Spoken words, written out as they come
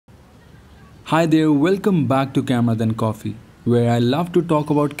Hi there, welcome back to Camera Then Coffee, where I love to talk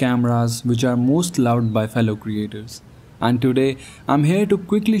about cameras which are most loved by fellow creators. And today, I'm here to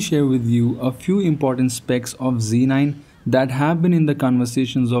quickly share with you a few important specs of Z9 that have been in the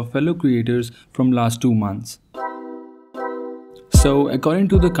conversations of fellow creators from last 2 months. So, according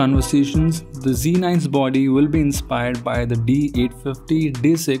to the conversations, the Z9's body will be inspired by the D850,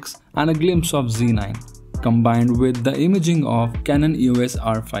 D6 and a glimpse of Z9, combined with the imaging of Canon EOS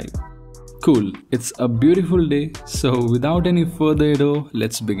R5. Cool, it's a beautiful day, so without any further ado,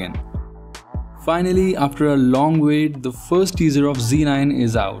 let's begin. Finally, after a long wait, the first teaser of Z9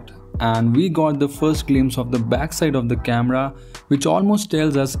 is out, and we got the first glimpse of the backside of the camera, which almost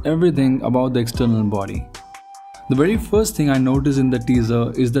tells us everything about the external body. The very first thing I noticed in the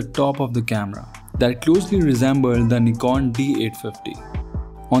teaser is the top of the camera, that closely resembles the Nikon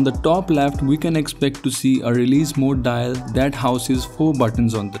D850. On the top left, we can expect to see a release mode dial that houses 4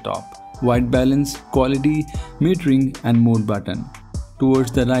 buttons on the top: white balance, quality, metering and mode button.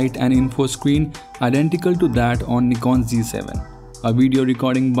 Towards the right, an info screen identical to that on Nikon Z7, a video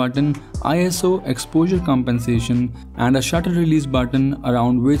recording button, ISO, exposure compensation and a shutter release button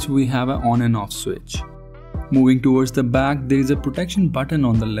around which we have an on and off switch. Moving towards the back, there is a protection button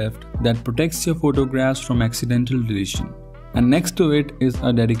on the left that protects your photographs from accidental deletion, and next to it is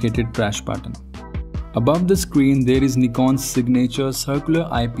a dedicated trash button. Above the screen, there is Nikon's signature circular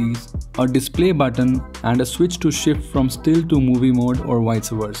eyepiece, a display button and a switch to shift from still to movie mode or vice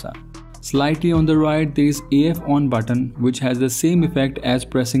versa. Slightly on the right, there is AF on button, which has the same effect as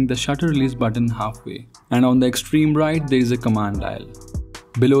pressing the shutter release button halfway, and on the extreme right there is a command dial.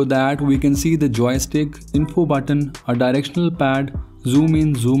 Below that, we can see the joystick, info button, a directional pad, zoom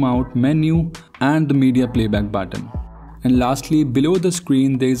in, zoom out menu and the media playback button. And lastly, below the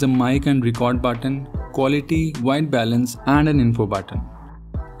screen there is a mic and record button, quality, white balance and an info button.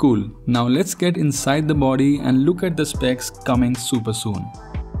 Cool, now let's get inside the body and look at the specs coming super soon.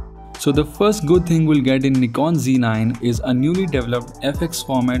 So the first good thing we'll get in Nikon Z9 is a newly developed FX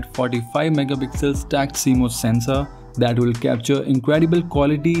format 45 megapixel stacked CMOS sensor that will capture incredible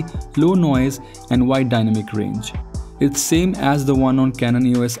quality, low noise and wide dynamic range. It's same as the one on Canon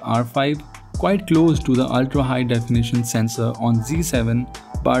EOS R5, quite close to the ultra high definition sensor on Z7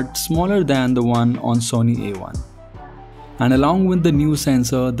 but smaller than the one on Sony A1. And along with the new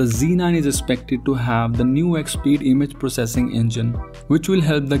sensor, the Z9 is expected to have the new X-Speed image processing engine, which will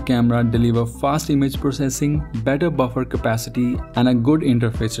help the camera deliver fast image processing, better buffer capacity and a good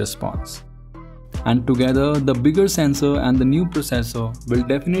interface response. And together, the bigger sensor and the new processor will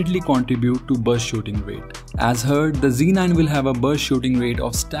definitely contribute to burst shooting rate. As heard, the Z9 will have a burst shooting rate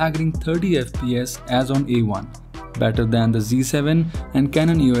of staggering 30 fps as on A1, better than the Z7 and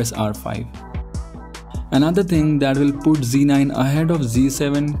Canon EOS R5. Another thing that will put Z9 ahead of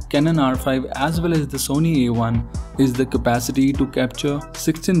Z7, Canon R5 as well as the Sony A1 is the capacity to capture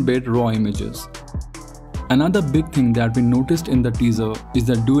 16-bit RAW images. Another big thing that we noticed in the teaser is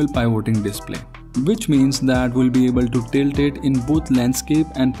the dual pivoting display, which means that we'll be able to tilt it in both landscape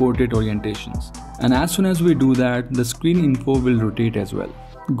and portrait orientations. And as soon as we do that, the screen info will rotate as well.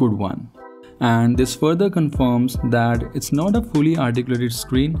 Good one. And this further confirms that it's not a fully articulated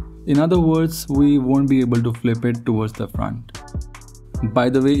screen. In other words, we won't be able to flip it towards the front. By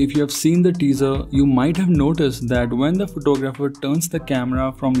the way, if you have seen the teaser, you might have noticed that when the photographer turns the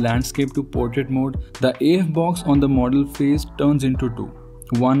camera from landscape to portrait mode, the AF box on the model face turns into 2,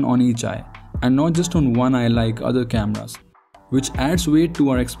 one on each eye, and not just on one eye like other cameras, which adds weight to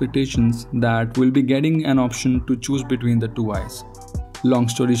our expectations that we'll be getting an option to choose between the 2 eyes. Long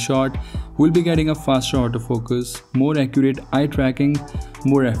story short, we'll be getting a faster autofocus, more accurate eye tracking,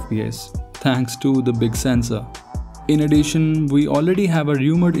 more FPS, thanks to the big sensor. In addition, we already have a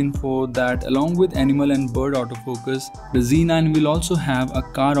rumored info that along with animal and bird autofocus, the Z9 will also have a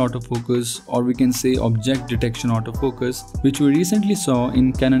car autofocus, or we can say object detection autofocus, which we recently saw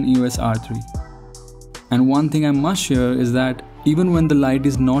in Canon EOS R3. And one thing I must share is that even when the light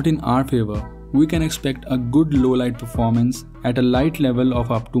is not in our favor, we can expect a good low light performance at a light level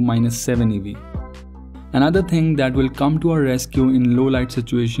of up to -7 EV. Another thing that will come to our rescue in low light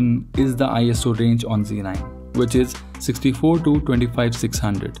situation is the ISO range on Z9, which is 64 to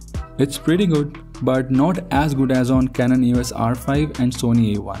 25600. It's pretty good, but not as good as on Canon EOS R5 and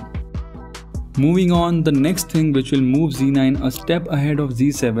Sony A1. Moving on, the next thing which will move Z9 a step ahead of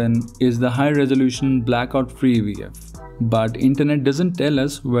Z7 is the high resolution blackout free EVF. But internet doesn't tell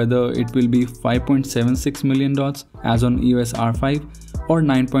us whether it will be 5.76 million dots as on EOS R5 or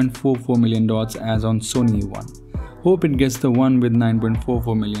 9.44 million dots as on Sony A1. Hope it gets the one with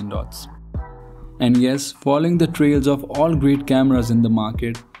 9.44 million dots. And yes, following the trails of all great cameras in the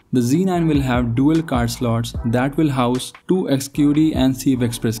market, The Z9 will have dual card slots that will house 2 XQD and CV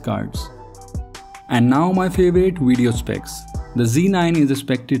Express cards. And now my favorite, video specs. The Z9 is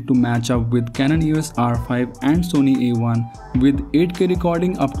expected to match up with Canon EOS R5 and Sony A1 with 8K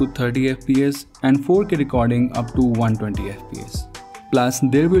recording up to 30 fps and 4K recording up to 120 fps. Plus,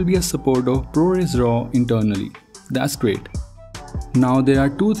 there will be a support of ProRes RAW internally. That's great. Now there are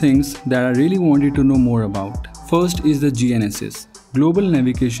two things that I really wanted to know more about. First is the GNSS, Global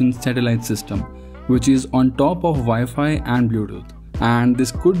Navigation Satellite System, which is on top of Wi-Fi and Bluetooth. And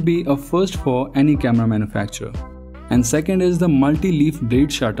this could be a first for any camera manufacturer. And second is the multi-leaf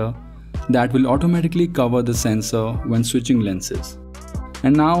blade shutter that will automatically cover the sensor when switching lenses.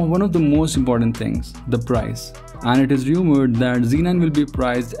 And now one of the most important things, the price. And it is rumored that Z9 will be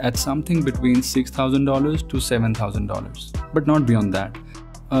priced at something between $6,000 to $7,000, but not beyond that.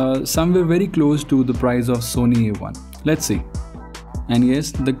 Somewhere very close to the price of Sony A1. Let's see. And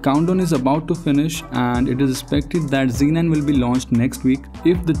yes, the countdown is about to finish and it is expected that Z9 will be launched next week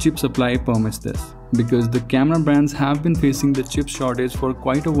if the chip supply permits this. Because the camera brands have been facing the chip shortage for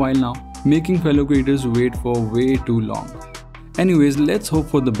quite a while now, making fellow creators wait for way too long. Anyways, let's hope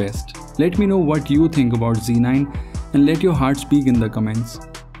for the best. Let me know what you think about Z9 and let your heart speak in the comments.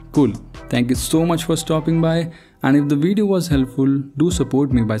 Cool. Thank you so much for stopping by, and if the video was helpful, do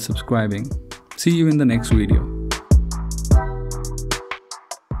support me by subscribing. See you in the next video.